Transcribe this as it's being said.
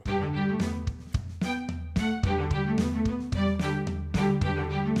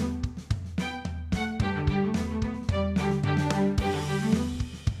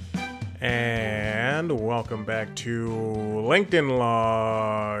and welcome back to LinkedIn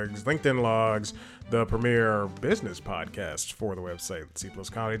Logs. LinkedIn Logs, the premier business podcast for the website,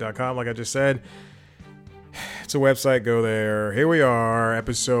 cpluscomedy.com. Like I just said, it's a website. Go there. Here we are,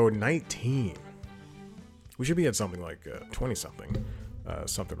 episode 19. We should be at something like 20-something,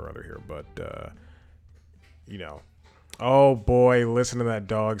 something or other here. But, oh boy, listen to that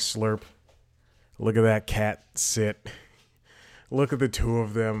dog slurp. Look at that cat sit. Look at the two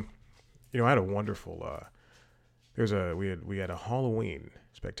of them. I had a wonderful. We had a Halloween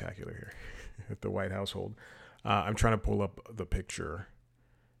spectacular here at the White household. I'm trying to pull up the picture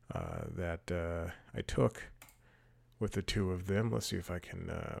that I took with the two of them. Let's see if I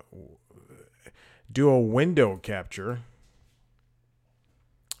can do a window capture.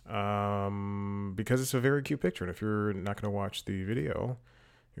 Because it's a very cute picture, and if you're not going to watch the video,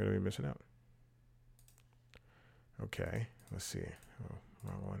 you're going to be missing out. Okay, let's see. Oh,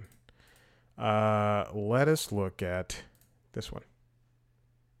 wrong one. Let us look at this one.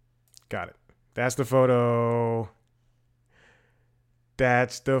 Got it. That's the photo.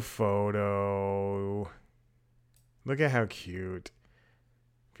 That's the photo. Look at how cute.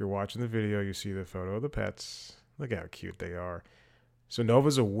 If you're watching the video, you see the photo of the pets. Look at how cute they are. So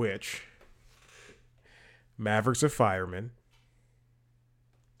Nova's a witch. Maverick's a fireman.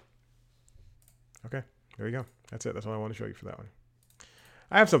 Okay, there you go. That's it. That's all I want to show you for that one.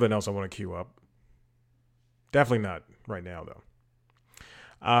 I have something else I want to queue up. Definitely not right now, though.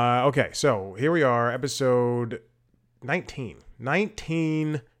 Okay, so here we are, episode 19.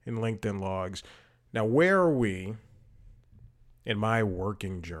 19 in LinkedIn Logs. Now, where are we in my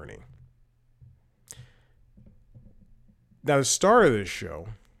working journey? Now, the start of this show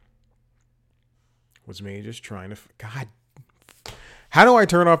was me just trying to... God, how do I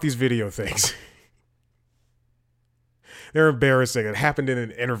turn off these video things? They're embarrassing. It happened in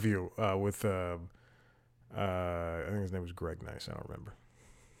an interview with, I think his name was Greg Nice. I don't remember.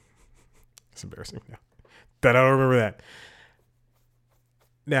 It's embarrassing now that I don't remember that.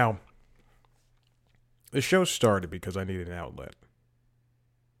 Now, the show started because I needed an outlet.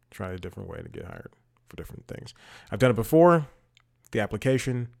 Tried a different way to get hired for different things. I've done it before. The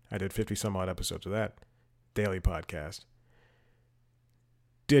application, I did 50 some odd episodes of that. Daily podcast.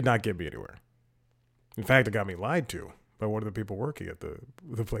 Did not get me anywhere. In fact, it got me lied to by one of the people working at the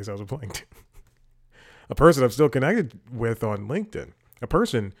place I was applying to. A person I'm still connected with on LinkedIn. A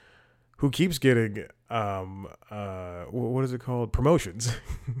person who keeps getting, what is it called? Promotions.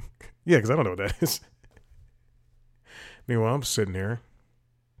 Yeah, because I don't know what that is. Meanwhile, I'm sitting here,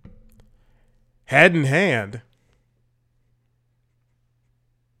 head in hand,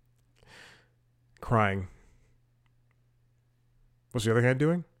 crying. What's the other hand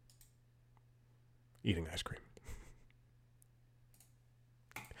doing? Eating ice cream.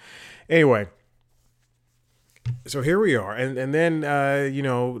 Anyway, so here we are, and then I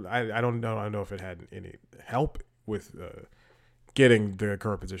don't know if it had any help with getting the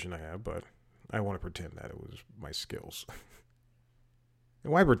current position I have, but I want to pretend that it was my skills.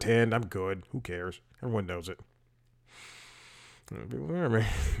 And why pretend? I'm good. Who cares? Everyone knows it. People hire me,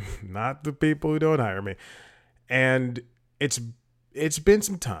 not the people who don't hire me, and it's been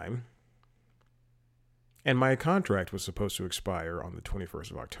some time. And my contract was supposed to expire on the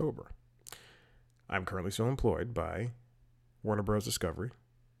 21st of October. I'm currently still employed by Warner Bros. Discovery,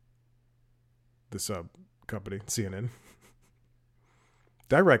 the sub company, CNN,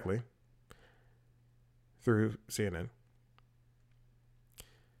 directly through CNN.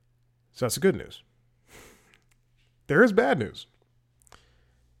 So that's the good news. There is bad news.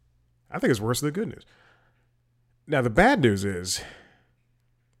 I think it's worse than the good news. Now, the bad news is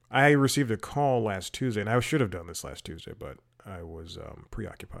I received a call last Tuesday, and I should have done this last Tuesday, but I was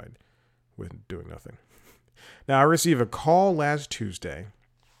preoccupied with doing nothing. Now, I received a call last Tuesday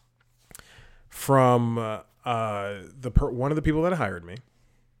from one of the people that hired me,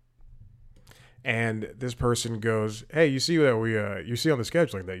 and this person goes, "Hey, you see that you see on the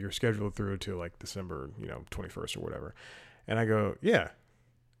scheduling that you're scheduled through to like December, 21st or whatever," and I go, "Yeah."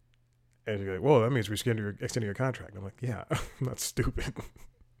 And you're like, "Well, that means we're extending your contract." I'm like, "Yeah, I'm not stupid."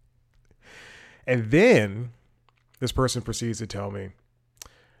 And then this person proceeds to tell me,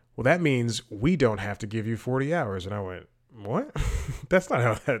 "Well, that means we don't have to give you 40 hours." And I went, "What? That's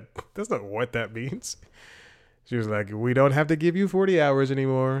not what that means." She was like, "We don't have to give you 40 hours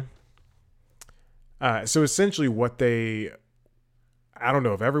anymore." So essentially I don't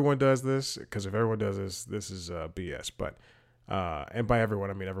know if everyone does this, because if everyone does this is BS. But, and by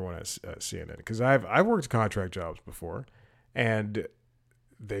everyone, I mean everyone at CNN. Because I've worked contract jobs before, and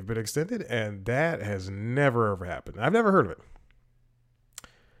they've been extended, and that has never, ever happened. I've never heard of it.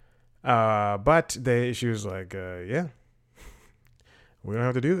 But she was like, yeah, we don't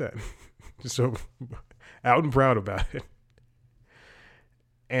have to do that. So out and proud about it.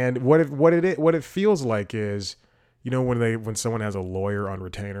 And what it feels like is, when someone has a lawyer on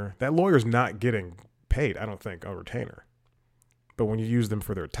retainer, that lawyer's not getting paid, I don't think, on retainer. But when you use them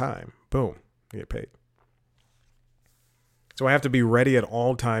for their time, boom, you get paid. So I have to be ready at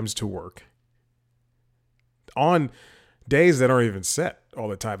all times to work on days that aren't even set all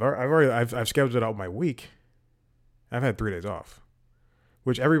the time. I've scheduled out my week. I've had 3 days off,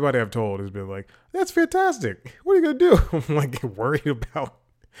 which everybody I've told has been like, that's fantastic. What are you going to do? I'm like worried about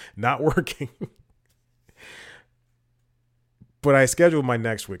not working. But I scheduled my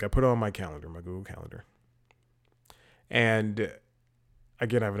next week. I put it on my calendar, my Google Calendar. And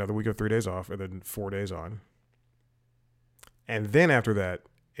again, I have another week of 3 days off and then 4 days on. And then after that,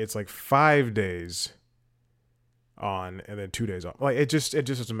 it's like 5 days on and then 2 days off. Like it just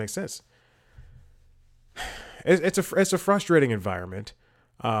doesn't make sense. It's a frustrating environment.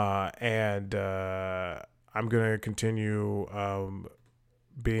 And I'm going to continue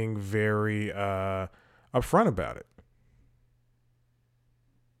being very upfront about it.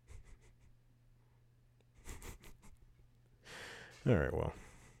 All right, well.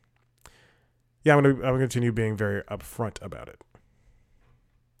 Yeah, I'm gonna continue being very upfront about it.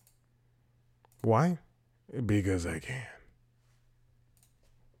 Why? Because I can.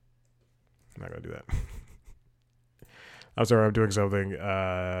 I'm not gonna do that. I'm sorry, I'm doing something.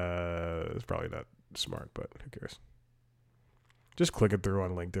 It's probably not smart, but who cares? Just clicking through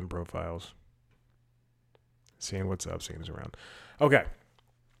on LinkedIn profiles, seeing what's up, seeing who's around. Okay.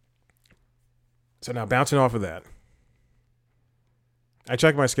 So now bouncing off of that, I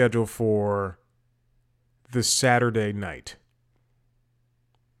checked my schedule for the Saturday night.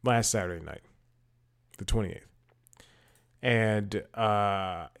 Last Saturday night, the 28th. And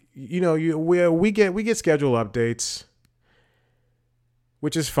we get schedule updates,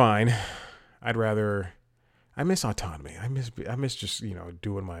 which is fine. I miss autonomy. I miss just,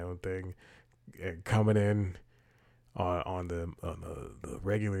 doing my own thing, coming in on the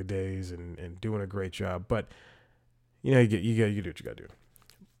regular days and doing a great job. But you do what you got to do.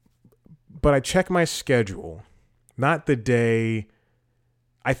 But I check my schedule, not the day,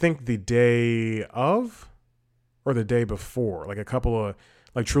 I think the day of or the day before, like a couple of,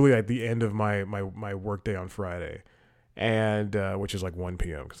 like truly at the end of my work day on Friday, and which is like 1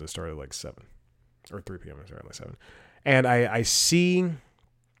 p.m. because it started like 7 or 3 p.m. It started like 7. And I see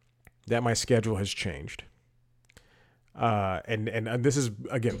that my schedule has changed. And this is,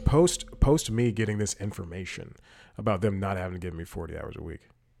 again, post me getting this information about them not having to give me 40 hours a week.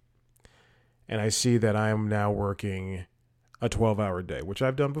 And I see that I am now working a 12-hour day, which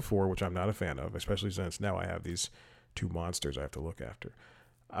I've done before, which I'm not a fan of, especially since now I have these 2 monsters I have to look after.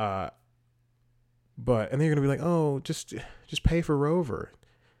 And then you're going to be like, oh, just pay for Rover.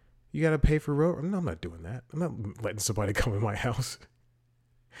 You got to pay for Rover. No, I'm not doing that. I'm not letting somebody come in my house.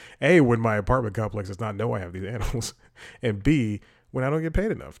 A, when my apartment complex does not know I have these animals. And B, when I don't get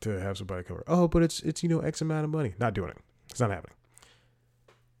paid enough to have somebody come over. Oh, but it's X amount of money. Not doing it. It's not happening.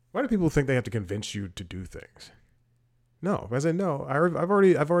 Why do people think they have to convince you to do things? No, I said no. I've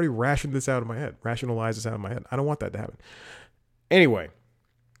already rationalized this out of my head. I don't want that to happen. Anyway,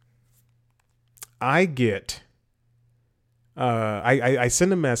 I get. I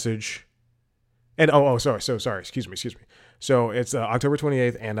send a message, and sorry. Excuse me. So it's October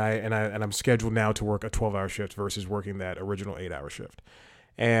 28th, and I'm scheduled now to work a 12-hour shift versus working that original 8-hour shift.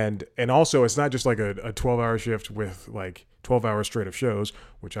 And also, it's not just like a 12-hour shift with like 12 hours straight of shows,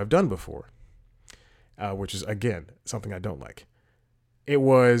 which I've done before, which is, again, something I don't like. It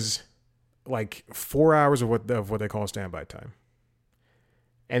was like 4 hours of what they call standby time.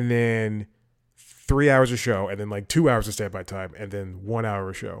 And then 3 hours of show, and then like 2 hours of standby time, and then 1 hour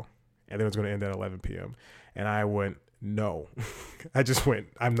of show. And then it's going to end at 11 p.m. And I went, no. I just went,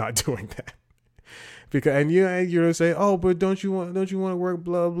 I'm not doing that. Because, and you're gonna say, oh, but don't you want to work,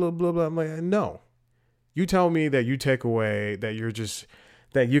 blah blah blah blah. I'm like, no. You tell me that you take away that you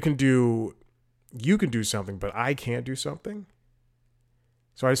can do something, but I can't do something.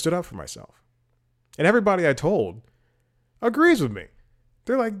 So I stood up for myself, and everybody I told agrees with me.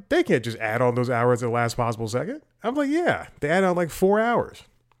 They're like, they can't just add on those hours at the last possible second. I'm like, yeah, they add on like 4 hours.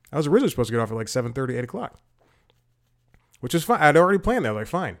 I was originally supposed to get off at like 7:30, 8 o'clock, which is fine. I'd already planned that. Like,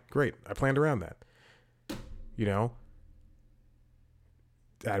 fine, great. I planned around that.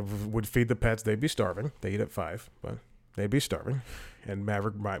 I would feed the pets. They'd be starving. They eat at 5, but they'd be starving. And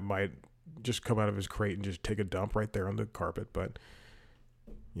Maverick might just come out of his crate and just take a dump right there on the carpet. But,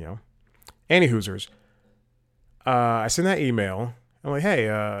 any hoosers. I send that email. I'm like,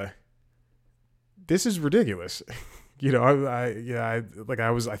 hey, this is ridiculous. I think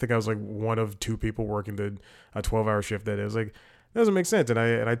I was like one of two people working a 12-hour shift that is like, that doesn't make sense. And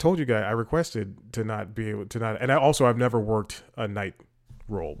I told you guys, I requested to not be able to not, and I've never worked a night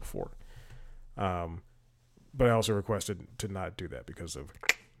role before. But I also requested to not do that because of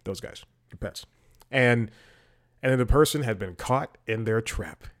those guys, the pets. And then the person had been caught in their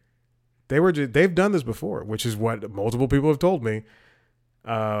trap. They've done this before, which is what multiple people have told me,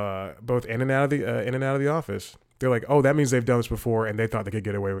 both in and out of the office. They're like, oh, that means they've done this before, and they thought they could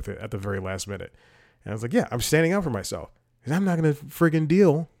get away with it at the very last minute. And I was like, yeah, I'm standing up for myself. Because I'm not going to friggin'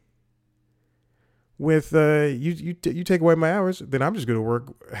 deal with, you take away my hours, then I'm just going to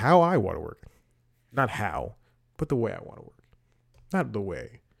work how I want to work. Not how, but the way I want to work. Not the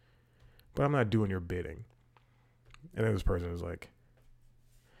way, but I'm not doing your bidding. And then this person was like,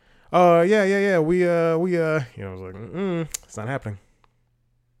 yeah, we, I was like, it's not happening.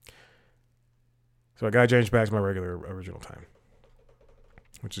 So I got changed back to my regular original time,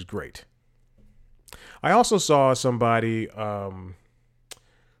 which is great. I also saw somebody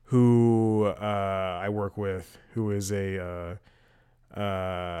who I work with who is I'm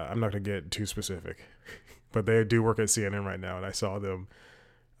not going to get too specific, but they do work at CNN right now, and I saw them.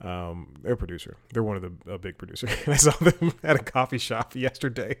 They're a producer. They're one of the big producers. And I saw them at a coffee shop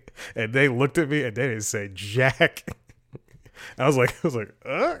yesterday, and they looked at me and they didn't say jack. I was like,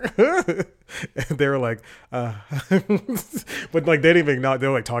 and they were like, but like they didn't even know. They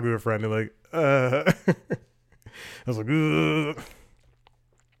were like talking to a friend. They're like, I was like,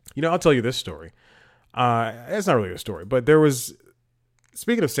 I'll tell you this story. It's not really a story, but there was,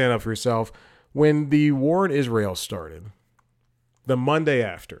 speaking of stand up for yourself, when the war in Israel started, the Monday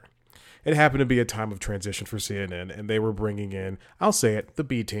after, it happened to be a time of transition for CNN, and they were bringing in, I'll say it, the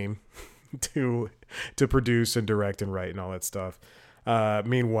B team to produce and direct and write and all that stuff.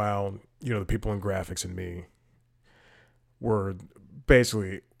 Meanwhile, the people in graphics and me were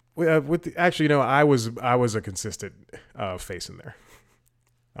basically I was a consistent face in there.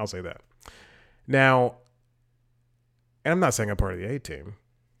 I'll say that. Now, and I'm not saying I'm part of the A team.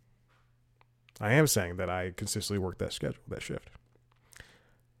 I am saying that I consistently work that schedule, that shift.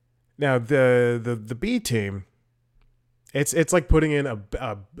 Now, the B team, it's like putting in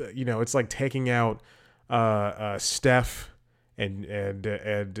it's like taking out Steph and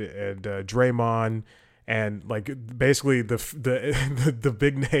Draymond and like basically the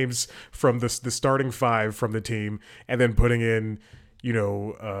big names from the starting five from the team, and then putting in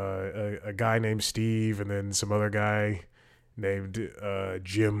a guy named Steve, and then some other guy named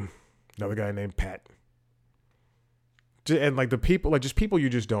Jim, another guy named Pat, and like the people, like just people you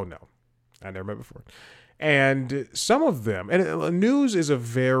just don't know. I never met before. And some of them, and news is a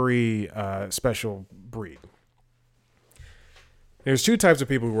very special breed. There's two types of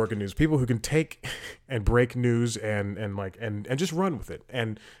people who work in news: people who can take and break news and just run with it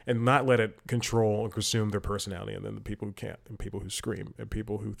and not let it control and consume their personality, and then the people who can't, and people who scream, and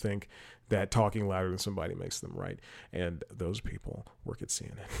people who think that talking louder than somebody makes them right. And those people work at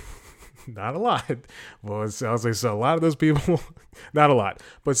CNN. Not a lot. Well, it sounds like so a lot of those people, not a lot,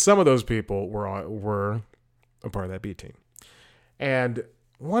 but some of those people were a part of that B team. And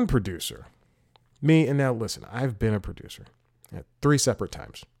one producer, me, and now listen, I've been a producer at 3 separate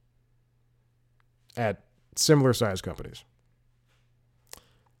times at similar sized companies.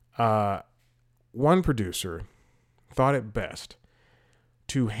 One producer thought it best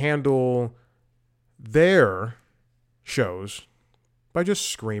to handle their shows by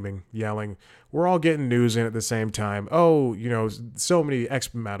just screaming, yelling. We're all getting news in at the same time. Oh, so many X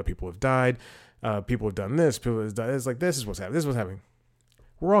amount of people have died. People have done this. People have done, it's like, this is what's happening. This is what's happening.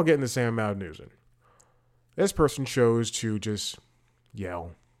 We're all getting the same amount of news in. This person chose to just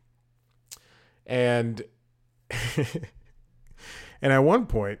yell. And and at one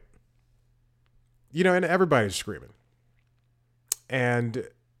point, and everybody's screaming. And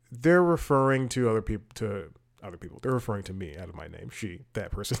they're referring to other people. They're referring to me out of my name.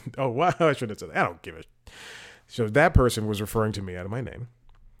 That person. Oh, wow. I shouldn't have said that. I don't give a. So that person was referring to me out of my name.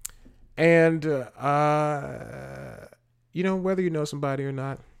 And, whether you know somebody or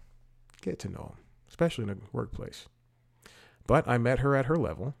not, get to know them, especially in a workplace. But I met her at her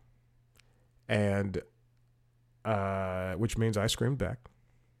level, and which means I screamed back.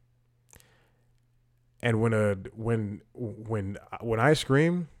 And when I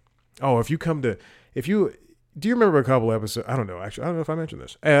scream, do you remember a couple episodes? I don't know. Actually, I don't know if I mentioned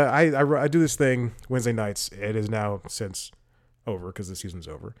this. I do this thing Wednesday nights. It is now since over because the season's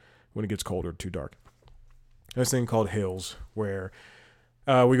over. When it gets colder, too dark. This thing called Hills, where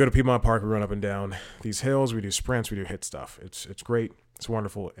we go to Piedmont Park, we run up and down these hills, we do sprints, we do hit stuff. It's great. It's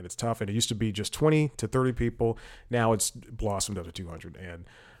wonderful and it's tough. And it used to be just 20 to 30 people. Now it's blossomed up to 200. And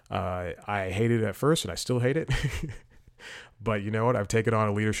I hated it at first and I still hate it. But you know what? I've taken on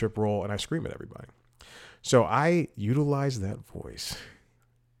a leadership role and I scream at everybody. So I utilize that voice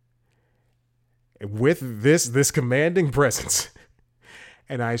with this commanding presence.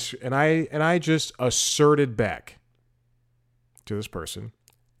 And I just asserted back to this person,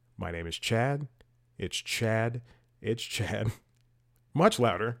 my name is Chad. It's Chad. It's Chad. Much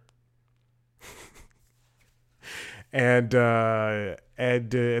louder. and then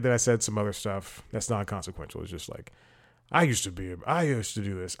I said some other stuff that's not consequential. It's just like, I used to do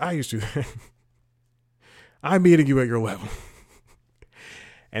this. I used to. I'm meeting you at your level.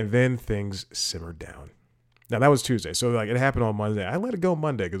 And then things simmered down. Now that was Tuesday. So like it happened on Monday. I let it go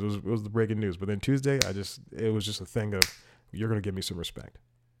Monday because it was the breaking news. But then Tuesday, it was just a thing of, you're going to give me some respect.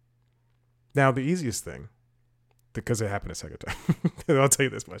 Now the easiest thing, because it happened a second time. I'll tell you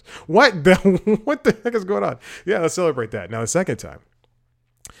this much. What the heck is going on? Yeah, let's celebrate that. Now the second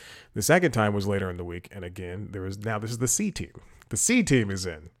time was later in the week. And again, this is the C team. The C team is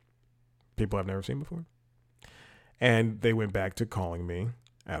in. People I've never seen before. And they went back to calling me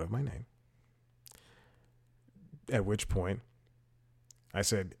out of my name. At which point I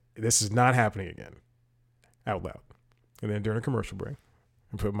said, this is not happening again, out loud. And then during a commercial break,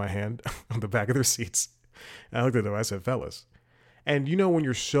 I put my hand on the back of their seats. And I looked at them, I said, fellas. And you know when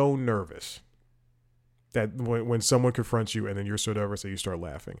you're so nervous that when someone confronts you and then you're so nervous that you start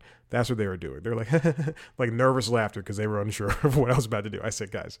laughing, that's what they were doing. They're like, like nervous laughter because they were unsure of what I was about to do. I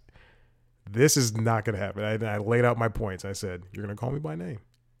said, guys, this is not going to happen. I laid out my points. I said, you're going to call me by name.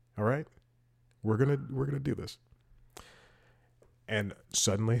 All right? We're going to do this. And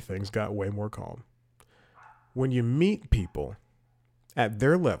suddenly things got way more calm. When you meet people at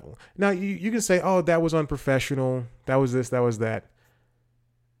their level, now you can say, oh, that was unprofessional. That was this, that was that.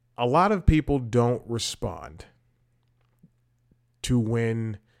 A lot of people don't respond to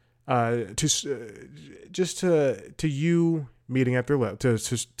when, to you meeting at their level,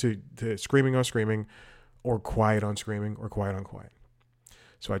 to screaming on screaming, or quiet on screaming, or quiet on quiet.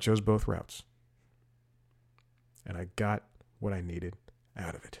 So I chose both routes. And I got what I needed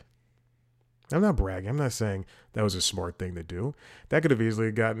out of it. I'm not bragging. I'm not saying that was a smart thing to do. That could have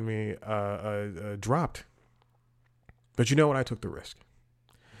easily gotten me dropped. But you know what? I took the risk.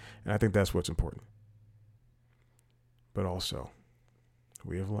 And I think that's what's important. But also,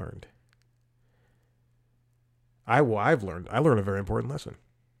 we have learned. I learned a very important lesson.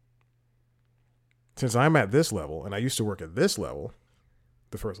 Since I'm at this level, and I used to work at this level,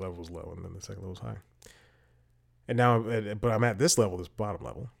 the first level was low, and then the second level was high. And now, but I'm at this level, this bottom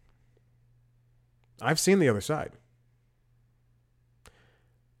level. I've seen the other side.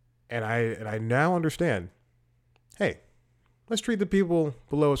 And I now understand, hey, let's treat the people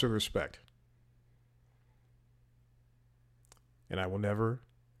below us with respect. And I will never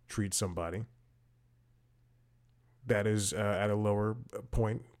treat somebody that is at a lower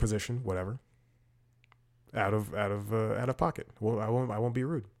point, position, whatever, out of pocket. Well, I won't be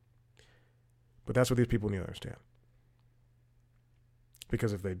rude. But that's what these people need to understand.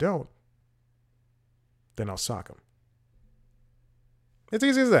 Because if they don't, then I'll sock them. It's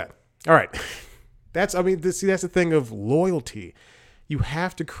easy as that. All right. That's the thing of loyalty. You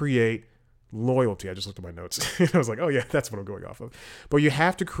have to create loyalty. I just looked at my notes. I was like, oh yeah, that's what I'm going off of. But you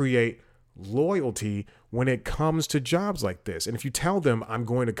have to create loyalty when it comes to jobs like this. And if you tell them, I'm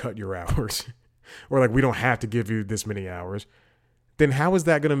going to cut your hours, or like, we don't have to give you this many hours, then how is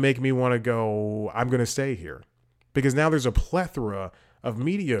that going to make me want to go, I'm going to stay here? Because now there's a plethora of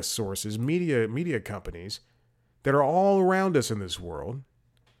media sources, media companies that are all around us in this world,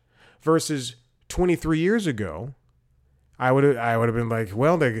 versus 23 years ago, I would have been like,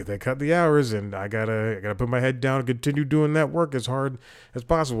 well, they cut the hours, and I gotta put my head down and continue doing that work as hard as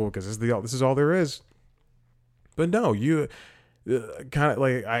possible because this is all there is. But no, you kind of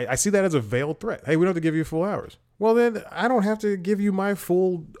like I see that as a veiled threat. Hey, we don't have to give you full hours. Well, then I don't have to give you my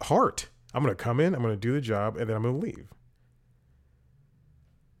full heart. I'm gonna come in, I'm gonna do the job, and then I'm gonna leave.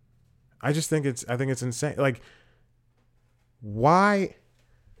 I think it's insane. Like, why?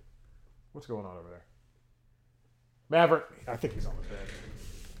 What's going on over there? Maverick. I think he's on the bed.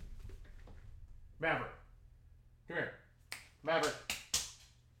 Maverick. Come here. Maverick.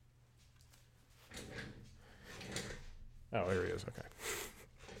 Oh, there he is. Okay.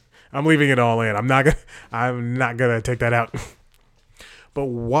 I'm leaving it all in. I'm not gonna take that out. But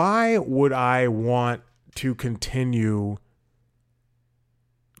why would I want to continue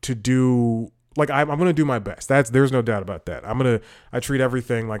to do, like, I'm going to do my best. There's no doubt about that. I treat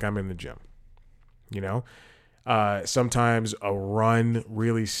everything like I'm in the gym. You know, Sometimes a run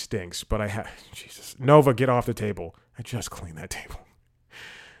really stinks, but Jesus, Nova, get off the table. I just cleaned that table.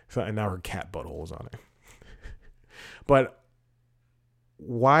 So, and now her cat butthole's on it. But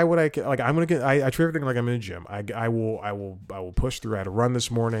why would I like? I'm gonna get. I treat everything like I'm in a gym. I will push through. I had a run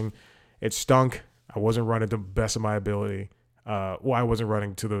this morning. It stunk. I wasn't running to the best of my ability. I wasn't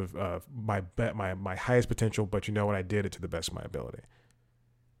running to the my highest potential, but you know what? I did it to the best of my ability.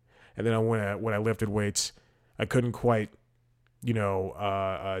 And then when I lifted weights, I couldn't quite,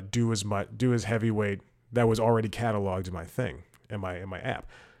 do as heavy weight that was already cataloged in my thing in my app.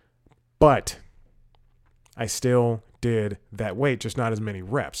 But I still did that weight, just not as many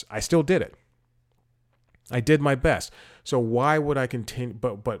reps. I still did it. I did my best. So why would I continue?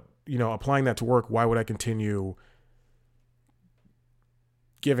 But applying that to work, why would I continue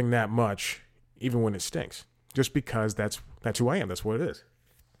giving that much even when it stinks? Just because that's who I am. That's what it is.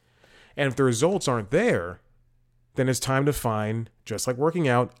 And if the results aren't there, then it's time to find, just like working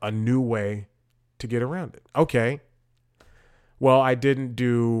out, a new way to get around it. Okay. Well, I didn't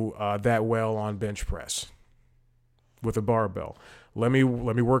do that well on bench press with a barbell. Let me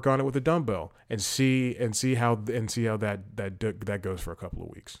work on it with a dumbbell and see how that goes for a couple of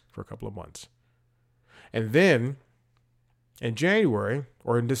weeks, for a couple of months. And then in January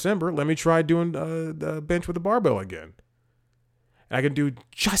or in December, let me try doing the bench with a barbell again. And I can do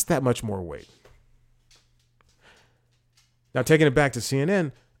just that much more weight. Now, taking it back to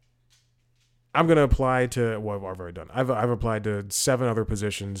CNN, I'm going to apply to, well, I've already done. I've applied to 7 other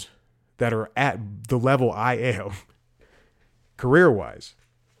positions that are at the level I am, career-wise,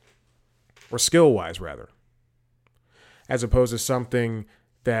 or skill-wise, rather, as opposed to something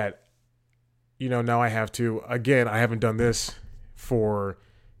that, now I have to, again, I haven't done this for,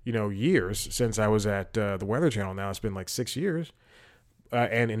 years since I was at the Weather Channel. Now it's been like 6 years,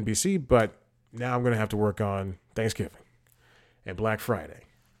 and NBC, but now I'm going to have to work on Thanksgiving and Black Friday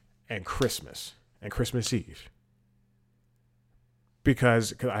and Christmas and Christmas Eve.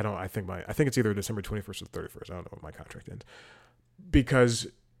 Because I think it's either December 21st or 31st. I don't know when my contract ends. Because,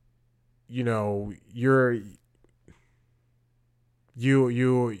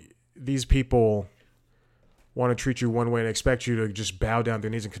 these people want to treat you one way and expect you to just bow down their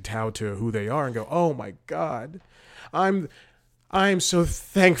knees and kowtow to who they are and go, oh my God, I'm so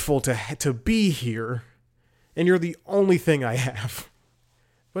thankful to be here, and you're the only thing I have.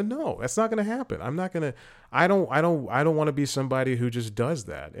 But no, that's not going to happen. I don't want to be somebody who just does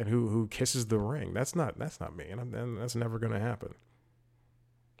that and who kisses the ring. That's not me, and that's never going to happen.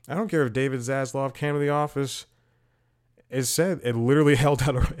 I don't care if David Zaslav came to the office. It literally held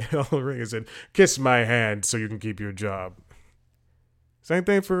out a ring and said, "Kiss my hand so you can keep your job." Same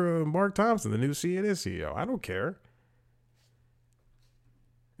thing for Mark Thompson, the new CNN CEO. I don't care.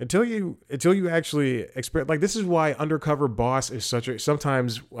 Until you actually experience, like, this is why Undercover Boss is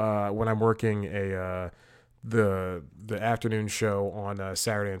sometimes when I'm working the afternoon show on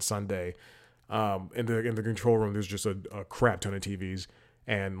Saturday and Sunday, in the control room, there's just a crap ton of TVs,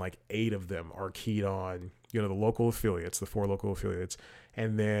 and like 8 of them are keyed on, the local affiliates, the 4 local affiliates,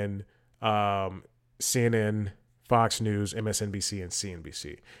 and then CNN, Fox News, MSNBC, and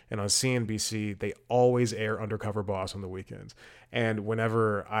CNBC. And on CNBC, they always air Undercover Boss on the weekends. And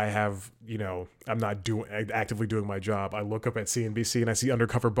whenever I have, I'm not actively doing my job, I look up at CNBC and I see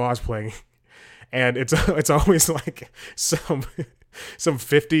Undercover Boss playing. And it's always like some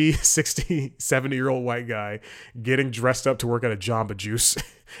 50, 60, 70-year-old white guy getting dressed up to work at a Jamba Juice.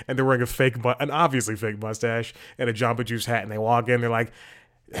 And they're wearing an obviously fake mustache and a Jamba Juice hat. And they walk in, they're like,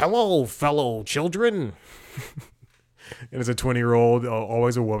 "Hello, fellow children." And it's a 20-year-old,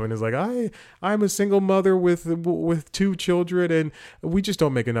 always a woman, is like, I'm a single mother with 2 children, and we just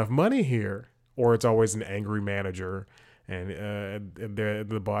don't make enough money here. Or it's always an angry manager, and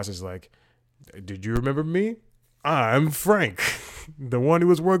the boss is like, "Did you remember me? I'm Frank, the one who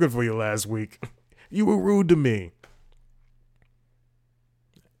was working for you last week. You were rude to me."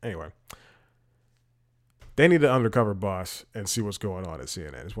 Anyway, they need an Undercover Boss and see what's going on at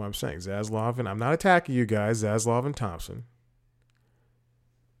CNN. Is what I'm saying. Zaslav, and I'm not attacking you guys, Zaslav and Thompson.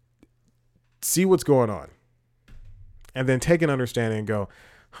 See what's going on. And then take an understanding and go,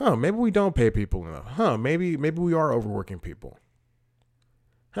 maybe we don't pay people enough. Maybe we are overworking people.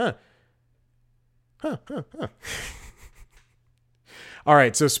 All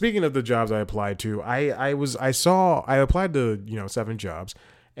right, so speaking of the jobs I applied to, I applied to 7 jobs,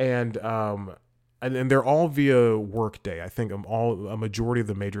 and they're all via Workday. I think a majority of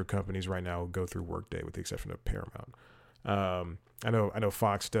the major companies right now go through Workday, with the exception of Paramount. I know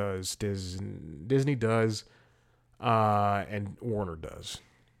Fox does, Disney does, and Warner does.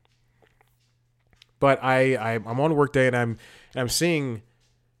 But I'm on Workday and I'm seeing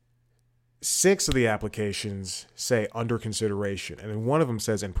 6 of the applications say under consideration, and then one of them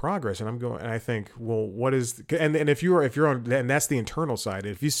says in progress. And I'm going, and I think, well, what is? And if you're on, and that's the internal side.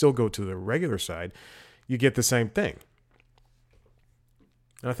 If you still go to the regular side, you get the same thing.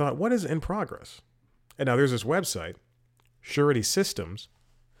 And I thought, what is in progress? And now there's this website, Surety Systems,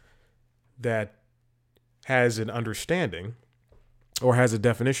 that has an understanding or has a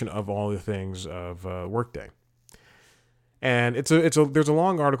definition of all the things of Workday. And there's a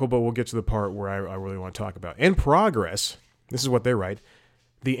long article, but we'll get to the part where I really want to talk about. In progress, this is what they write.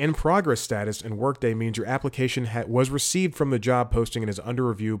 The in progress status in Workday means your application was received from the job posting and is under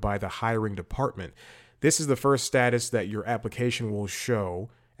review by the hiring department. This is the first status that your application will show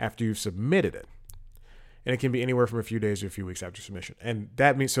after you've submitted it. And it can be anywhere from a few days to a few weeks after submission. And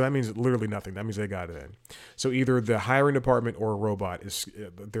that means literally nothing. That means they got it in. So either the hiring department or a robot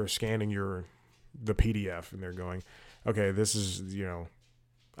they're scanning the PDF and they're going, okay, this is,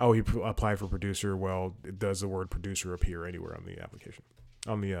 oh, he applied for producer. Well, does the word producer appear anywhere on the application,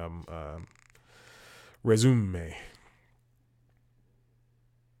 on the resume?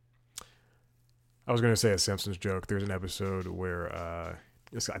 I was going to say a Simpsons joke. There's an episode where I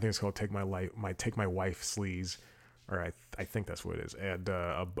think it's called "Take My Wife Sleaze," or I think that's what it is. And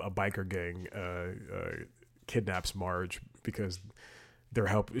a biker gang kidnaps Marge because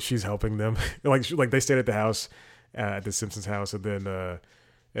she's helping them. like they stayed at the house. At the Simpsons house, and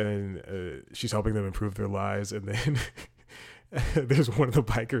then she's helping them improve their lives, and then there's one of the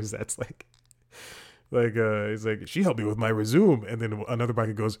bikers that's he's like, she helped me with my resume, and then another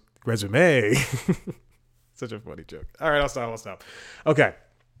biker goes, resume. Such a funny joke. All right, I'll stop. Okay,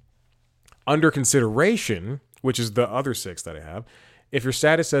 under consideration, which is the other 6 that I have. If your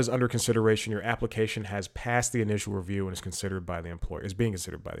status says under consideration, your application has passed the initial review and is being considered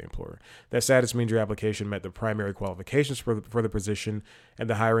by the employer. That status means your application met the primary qualifications for the position, and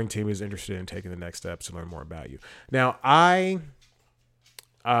the hiring team is interested in taking the next steps to learn more about you. Now, I've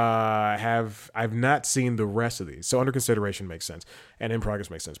not seen the rest of these. So under consideration makes sense, and in progress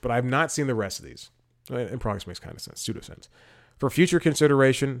makes sense, but I've not seen the rest of these. In progress makes kind of sense, pseudo sense. For future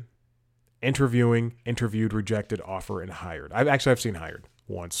consideration, interviewing, interviewed, rejected, offer, and hired. I've seen hired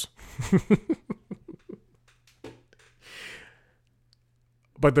once.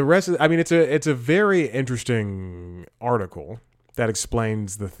 But the rest it's a very interesting article that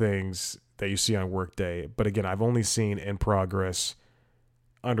explains the things that you see on Workday. But again, I've only seen in progress,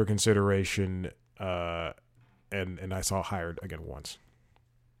 under consideration, and I saw hired again once.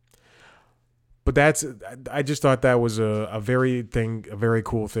 But I just thought that was a very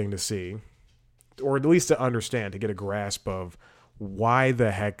cool thing to see, or at least to understand, to get a grasp of why the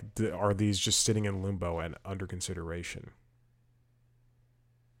heck are these just sitting in limbo and under consideration.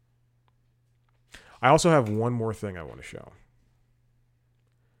 I also have one more thing I want to show.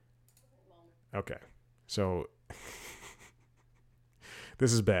 Okay, so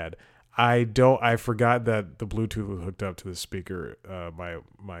this is bad. I forgot that the Bluetooth was hooked up to the speaker,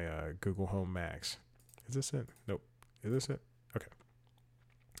 my Google Home Max. Is this it? Nope. Is this it? Okay.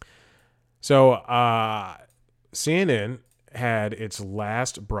 So CNN had its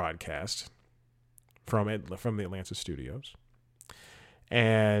last broadcast from the Atlanta studios.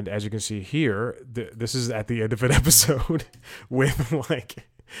 And as you can see here, this is at the end of an episode with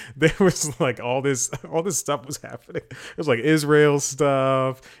there was all this stuff was happening. It was Israel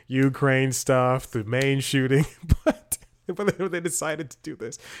stuff, Ukraine stuff, the main shooting, but they decided to do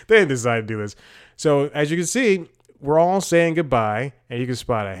this. They didn't decide to do this. So as you can see, we're all saying goodbye, and you can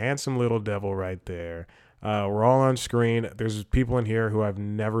spot a handsome little devil right there. We're all on screen. There's people in here who I've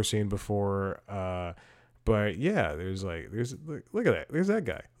never seen before. But yeah, look at that. There's that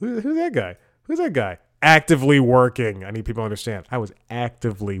guy. Who's that guy? Who's that guy? Actively working. I need people to understand. I was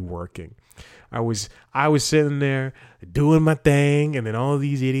actively working. I was sitting there doing my thing, and then all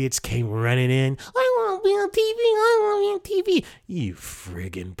these idiots came running in. I want to be on TV. I want to be on TV. You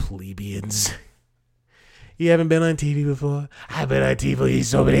friggin' plebeians. You haven't been on TV before? I've been on TV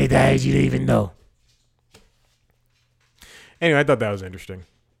so many times you don't even know. Anyway, I thought that was interesting.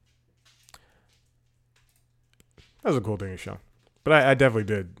 That was a cool thing to show. But I definitely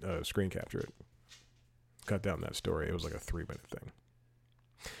did screen capture it. Cut down that story. It was like a 3-minute thing.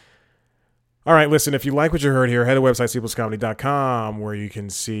 All right, listen, if you like what you heard here, head to the website, cpluscomedy.com, where you can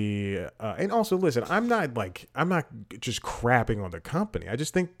see, and also listen, I'm not just crapping on the company. I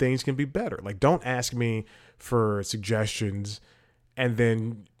just think things can be better. Don't ask me for suggestions and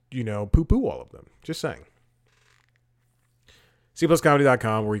then, poo-poo all of them. Just saying.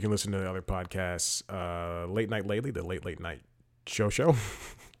 cpluscomedy.com, where you can listen to the other podcasts, Late Night Lately, the late night show.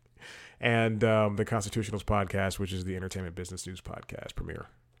 and the Constitutionals podcast, which is the entertainment business news podcast premiere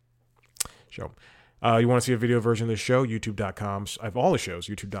show. You want to see a video version of the show? YouTube.com. I have all the shows.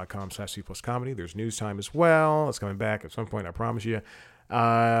 YouTube.com/C+comedy. There's news time as well. It's coming back at some point, I promise you.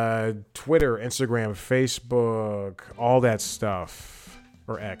 Twitter, Instagram, Facebook, all that stuff.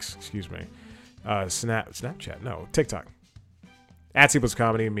 Or X, excuse me. Snapchat, no, TikTok. At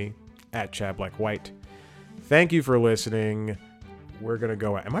C+comedy and me, at Chad Black White. Thank you for listening. We're going to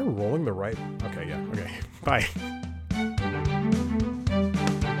go. Am I rolling the right? Okay, yeah. Okay. Bye.